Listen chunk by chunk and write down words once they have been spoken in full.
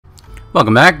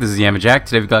Welcome back, this is Yamajac.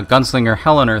 Today we've got Gunslinger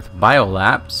Hell on Earth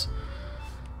Biolapse.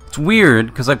 It's weird,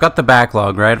 because I've got the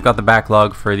backlog, right? I've got the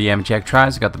backlog for the Yamajac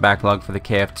tries, I've got the backlog for the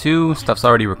KF2, stuff's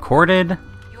already recorded.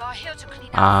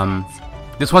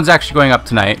 This one's actually going up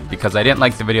tonight, because I didn't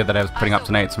like the video that I was putting up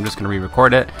tonight, so I'm just going to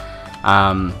re-record it.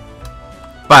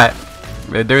 But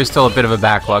there is still a bit of a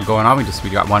backlog going on. We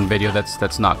got one video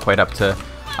that's not quite up to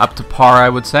par, I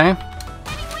would say.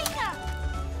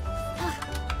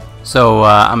 So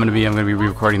I'm gonna be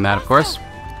re-recording that, of course.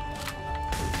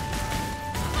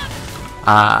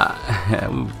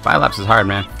 Biolapse is hard,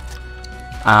 man.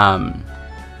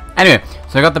 Anyway,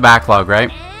 so I got the backlog, right?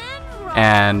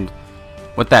 And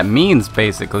what that means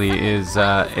basically is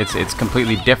it's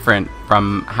completely different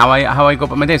from how I go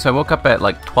about my day. So I woke up at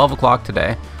like 12 o'clock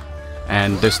today,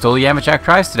 and there's still Yamajac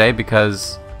tries today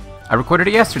because I recorded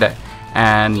it yesterday,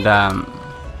 and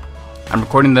I'm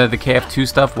recording the KF2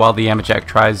 stuff while the Yamajac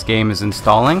tries game is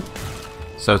installing.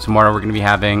 So tomorrow we're going to be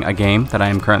having a game that I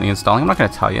am currently installing. I'm not going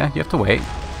to tell you. You have to wait.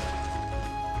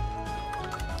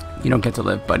 You don't get to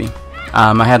live, buddy.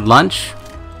 I had lunch.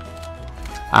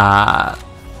 I've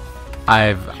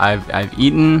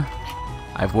eaten.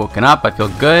 I've woken up. I feel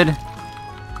good.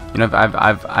 You know,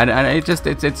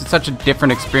 it's such a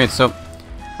different experience. So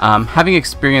having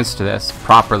experienced this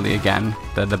properly again,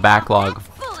 the backlog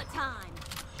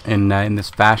in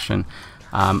this fashion,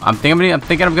 I'm thinking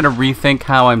I'm gonna rethink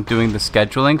how I'm doing the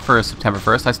scheduling for September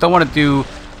 1st. I still want to do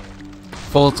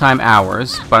full-time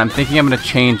hours, but I'm thinking I'm gonna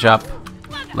change up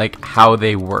like how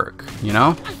they work, you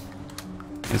know,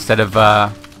 instead of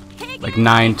like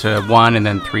 9 to 1 and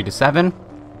then 3 to 7,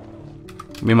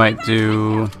 we might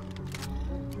do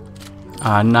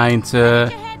 9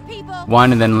 to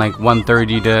 1 and then like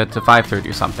 1:30 to 5:30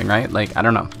 or something, right? Like, I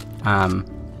don't know. I'm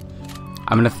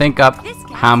gonna think up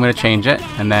how I'm gonna change it,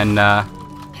 and then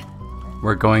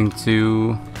we're going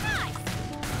to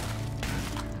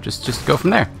just go from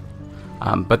there.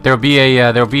 But there'll be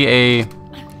a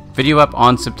video up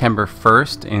on September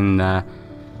 1st in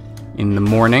the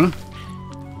morning.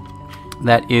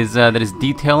 That is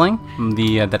detailing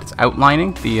that it's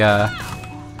outlining the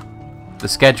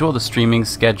schedule, the streaming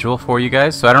schedule for you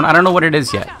guys. So I don't know what it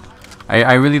is yet.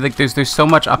 I really like. There's so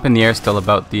much up in the air still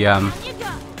about the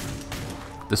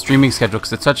streaming schedule,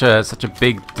 because it's such a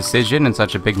big decision and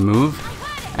such a big move,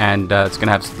 and it's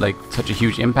gonna have like such a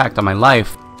huge impact on my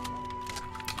life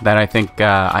that I think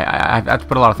I have to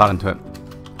put a lot of thought into it.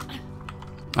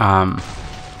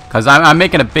 Because I'm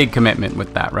making a big commitment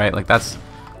with that, right? Like that's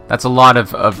a lot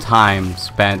of time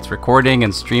spent recording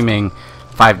and streaming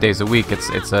 5 days a week.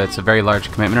 It's a very large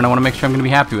commitment, and I want to make sure I'm gonna be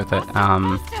happy with it.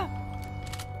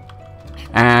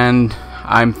 And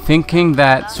I'm thinking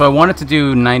that, so I wanted to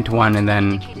do 9 to 1 and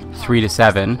then 3 to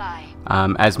 7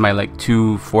 as my like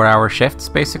 2 4-hour shifts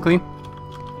basically,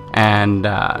 and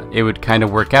it would kind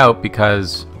of work out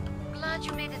because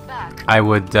I'd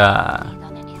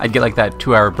get like that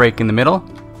 2-hour break in the middle,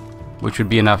 which would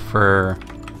be enough for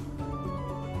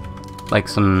like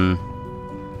some.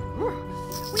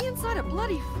 We inside a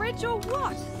bloody fridge or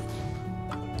what?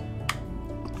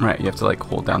 Right, you have to like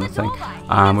hold down the thing,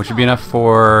 which would be enough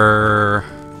for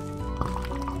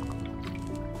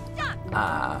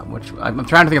I'm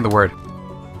trying to think of the word.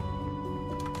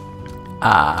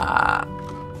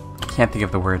 Can't think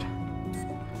of the word.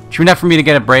 Should be enough for me to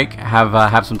get a break,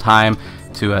 have some time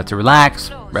to relax,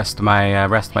 rest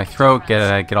my throat,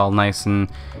 get all nice and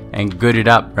gooded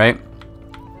up, right?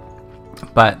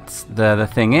 But the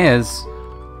thing is,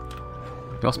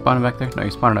 you all spawning back there? No, you're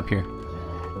spawning up here.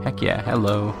 Heck yeah,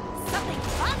 hello.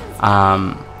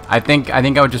 I think I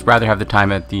would just rather have the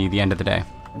time at the end of the day.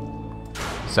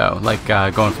 So like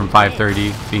going from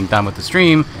 5:30, being done with the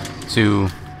stream, to,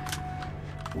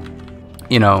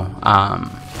 you know,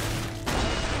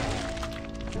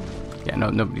 yeah,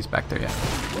 nobody's back there yet.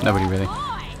 Nobody really.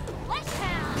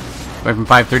 Going from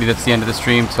 5:30, that's the end of the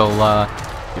stream, till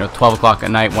you know, 12 o'clock at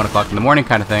night, 1 o'clock in the morning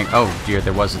kind of thing. Oh dear,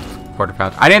 there was a quarter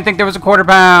pound. I didn't think there was a quarter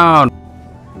pound.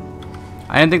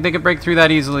 I didn't think they could break through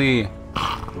that easily.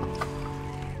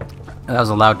 That was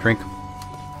a loud drink.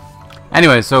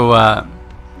 Anyway, so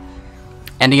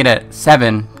ending it at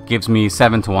 7 gives me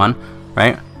 7 to 1,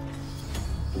 right?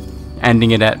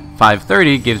 Ending it at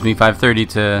 5:30 gives me 5:30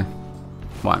 to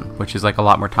 1, which is like a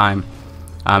lot more time.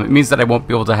 It means that I won't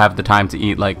be able to have the time to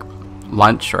eat like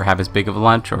lunch, or have as big of a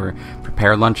lunch, or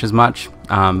prepare lunch as much.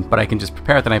 But I can just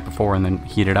prepare it the night before and then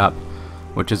heat it up,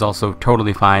 which is also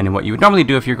totally fine, and what you would normally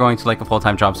do if you're going to like a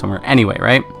full-time job somewhere anyway,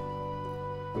 right?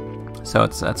 So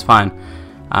that's fine.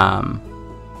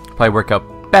 Probably work out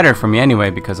better for me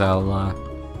anyway, because I'll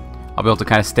be able to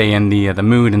kind of stay in the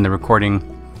mood and the recording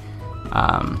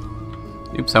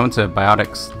Oops, I went to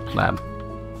Biotics lab.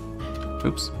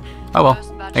 Oops. Oh well.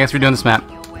 I guess we're doing this map.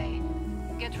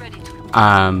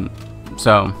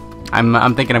 So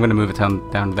I'm thinking I'm gonna move it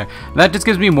down to there. That just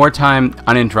gives me more time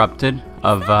uninterrupted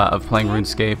of playing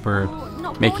RuneScape or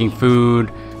making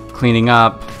food, cleaning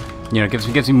up. You know, it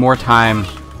gives me more time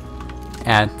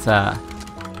at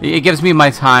it gives me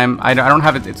my time. I don't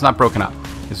have it. It's not broken up.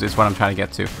 Is what I'm trying to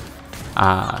get to.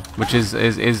 Which is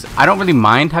I don't really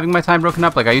mind having my time broken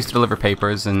up. Like I used to deliver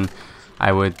papers, and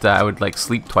I would like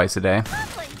sleep twice a day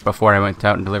before I went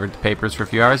out and delivered the papers for a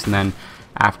few hours, and then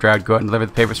after I'd go out and deliver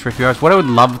the papers for a few hours. What I would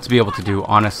love to be able to do,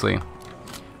 honestly,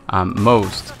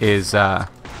 most is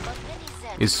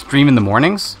stream in the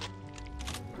mornings.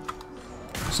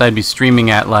 So I'd be streaming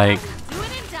at like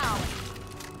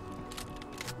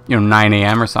 9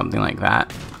 a.m. or something like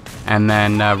that, and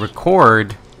then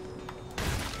record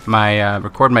my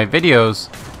videos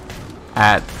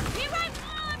at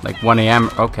like 1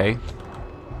 a.m. Okay.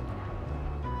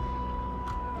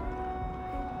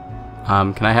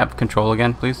 Can I have control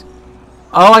again, please?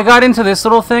 Oh, I got into this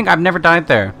little thing. I've never died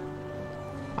there.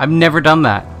 I've never done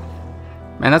that.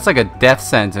 Man, that's like a death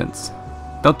sentence.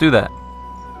 Don't do that.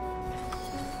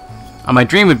 My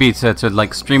dream would be to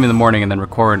like stream in the morning and then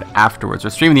record afterwards, or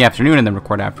stream in the afternoon and then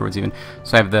record afterwards even.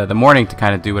 So I have the morning to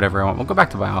kind of do whatever I want. We'll go back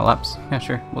to Biolapstics. Yeah,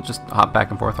 sure. We'll just hop back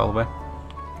and forth all the way.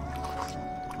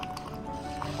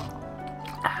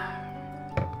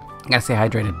 I gotta stay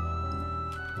hydrated.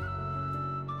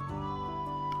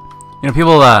 You know,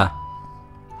 people, I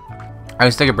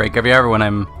always take a break every hour when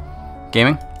I'm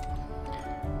gaming.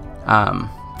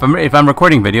 If I'm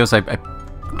recording videos, I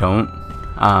don't.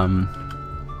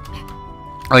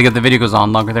 Like if the video goes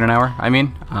on longer than an hour, I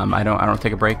mean, I don't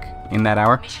take a break in that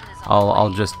hour.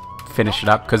 I'll just finish it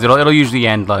up because it'll usually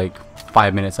end like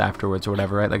 5 minutes afterwards or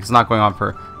whatever, right? Like it's not going on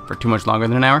for too much longer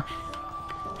than an hour.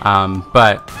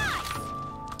 But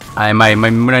my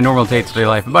normal day-to-day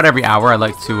life, about every hour, I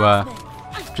like to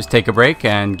just take a break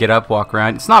and get up, walk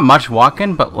around. It's not much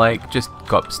walking, but like just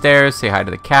go upstairs, say hi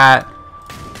to the cat.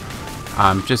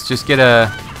 Just get a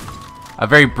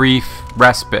very brief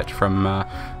respite from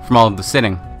all of the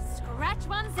sitting.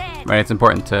 Right, it's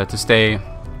important to stay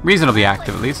reasonably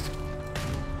active at least,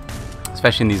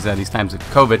 especially in these times of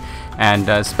COVID, and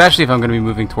especially if I'm going to be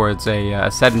moving towards a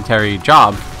sedentary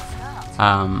job,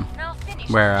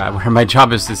 where my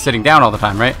job is sitting down all the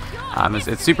time. Right,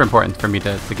 it's super important for me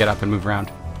to get up and move around.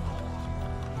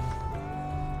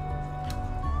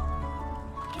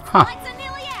 Huh.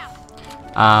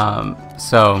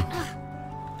 So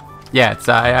yeah, it's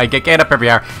I get up every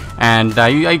hour, and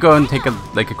I go and take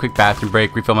a quick bathroom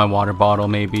break, refill my water bottle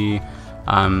maybe.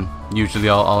 Usually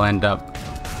I'll end up,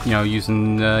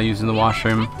 using the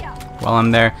washroom while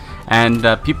I'm there. And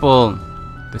people,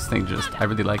 this thing I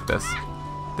really like this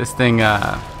thing.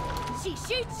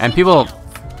 And people,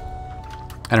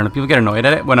 I don't know, people get annoyed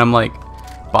at it when I'm like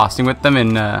bossing with them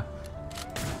in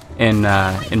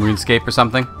RuneScape or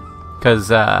something, because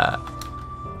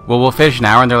we'll finish an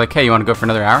hour and they're like, hey, you want to go for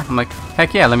another hour? I'm like,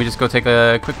 heck yeah, let me just go take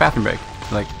a quick bathroom break.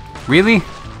 They're like, really?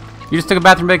 You just took a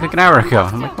bathroom break like an hour ago.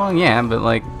 I'm like, well, yeah, but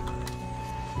like,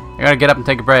 I gotta get up and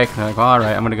take a break. They're like, well,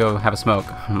 alright, I'm gonna go have a smoke.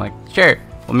 I'm like, sure,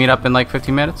 we'll meet up in like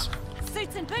 15 minutes.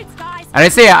 And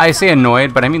I say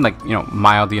annoyed, but I mean like,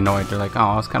 mildly annoyed. They're like, oh,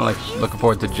 I was kind of like looking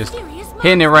forward to just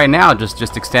hitting it right now,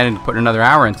 just extending, putting another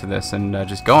hour into this and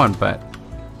just going, but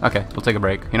okay, we'll take a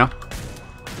break,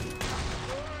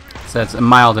 So it's a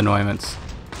mild annoyance.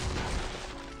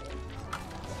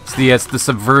 It's the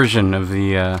subversion of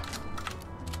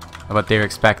what they're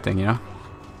expecting,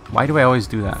 Why do I always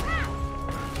do that?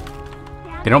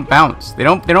 They don't bounce. They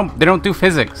don't do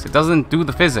physics. It doesn't do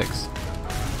the physics.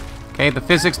 Okay, the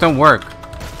physics don't work.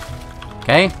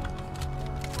 Okay?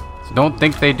 So don't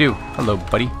think they do. Hello,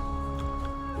 buddy.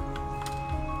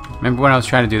 Remember when I was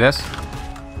trying to do this?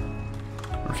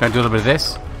 I was trying to do a little bit of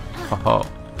this. Oh.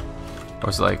 Or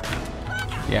was it like,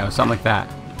 yeah, it was something like that.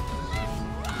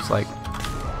 It's like,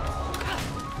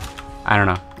 I don't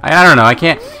know. I don't know. I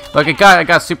can't. Look, I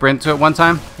got super into it one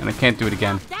time, and I can't do it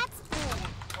again.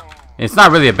 It's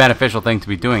not really a beneficial thing to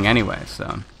be doing anyway,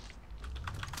 so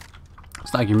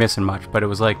it's not like you're missing much. But it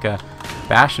was like a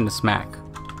bash and a smack.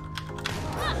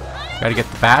 You gotta get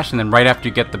the bash, and then right after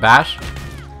you get the bash,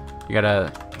 you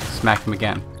gotta smack him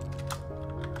again.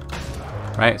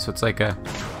 Right? So it's like a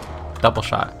double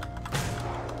shot.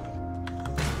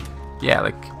 Yeah,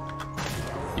 like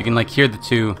you can like hear the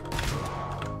two.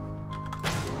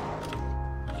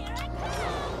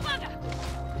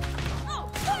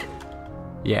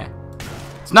 Yeah,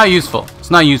 it's not useful.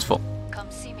 It's not useful.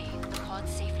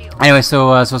 Anyway,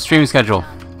 so streaming schedule.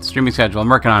 I'm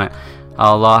working on it.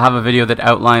 I'll have a video that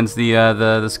outlines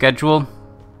the schedule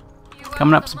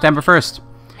coming up September 1st.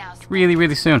 It's really,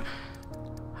 really soon.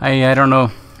 I don't know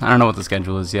what the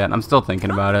schedule is yet. I'm still thinking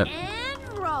about it.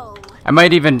 I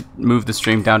might even move the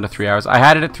stream down to 3 hours. I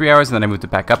had it at 3 hours, and then I moved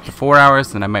it back up to 4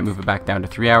 hours, and I might move it back down to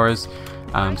 3 hours.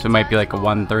 So it might be like a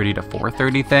 1:30 to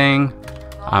 4:30 thing,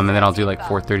 and then I'll do like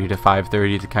 4:30 to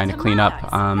 5:30 to kind of clean up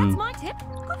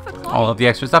all of the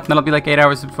extra stuff, and then it'll be like 8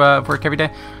 hours of work every day.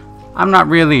 I'm not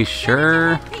really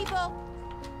sure.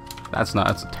 That's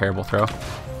a terrible throw.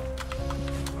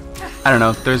 I don't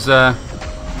know. There's a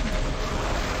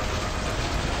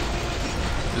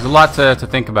lot to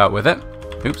think about with it.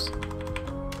 Oops.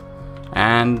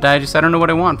 And I don't know what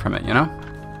I want from it, you know?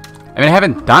 I mean, I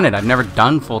haven't done it. I've never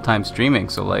done full-time streaming,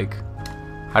 so like,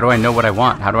 how do I know what I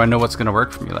want? How do I know what's gonna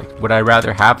work for me? Like, would I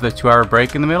rather have the 2-hour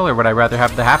break in the middle, or would I rather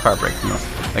have the half-hour break in the middle?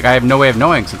 Like, I have no way of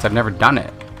knowing since I've never done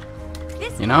it.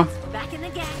 You know?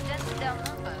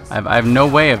 I have no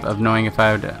way of knowing if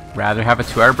I would rather have a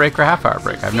 2-hour break or a half-hour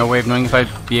break. I have no way of knowing if I'd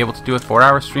be able to do a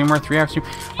 4-hour stream or a 3-hour stream.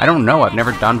 I don't know. I've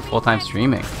never done full-time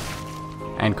streaming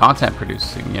and content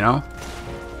producing, you know?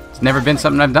 It's never been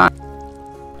something I've done.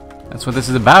 That's what this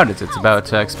is about. It's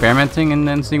about experimenting and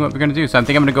then seeing what we're going to do. So I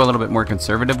think I'm going to go a little bit more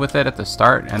conservative with it at the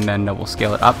start, and then we'll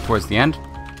scale it up towards the end.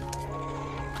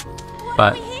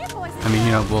 But, I mean,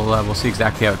 you know, we'll see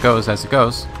exactly how it goes as it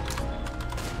goes.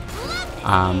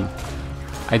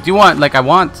 I do want, like, I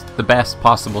want the best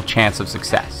possible chance of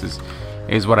success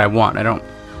is what I want. I don't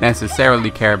necessarily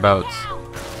care about,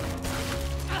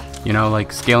 you know,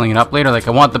 like, scaling it up later. Like,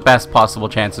 I want the best possible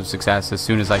chance of success as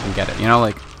soon as I can get it, you know?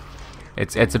 Like,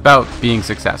 it's about being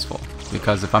successful,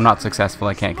 because if I'm not successful,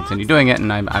 I can't continue doing it,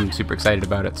 and I'm super excited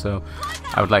about it, so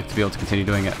I would like to be able to continue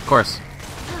doing it, of course.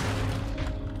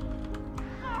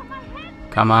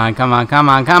 Come on, come on, come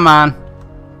on, come on!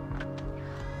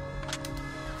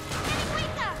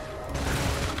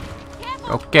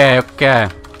 Okay, okay.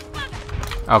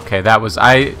 Okay, that was,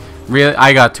 I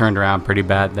got turned around pretty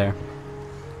bad there.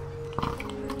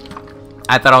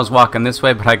 I thought I was walking this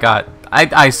way, but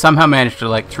I somehow managed to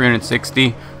like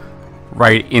 360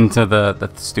 right into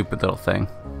the stupid little thing.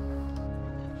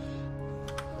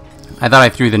 I thought I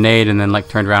threw the nade and then like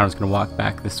turned around and was gonna walk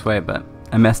back this way, but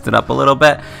I messed it up a little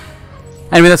bit.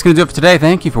 Anyway, that's gonna do it for today.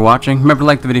 Thank you for watching. Remember to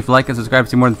like the video if you like it, subscribe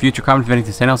to see more in the future, comment if you have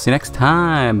anything to say, and I'll see you next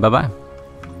time. Bye bye.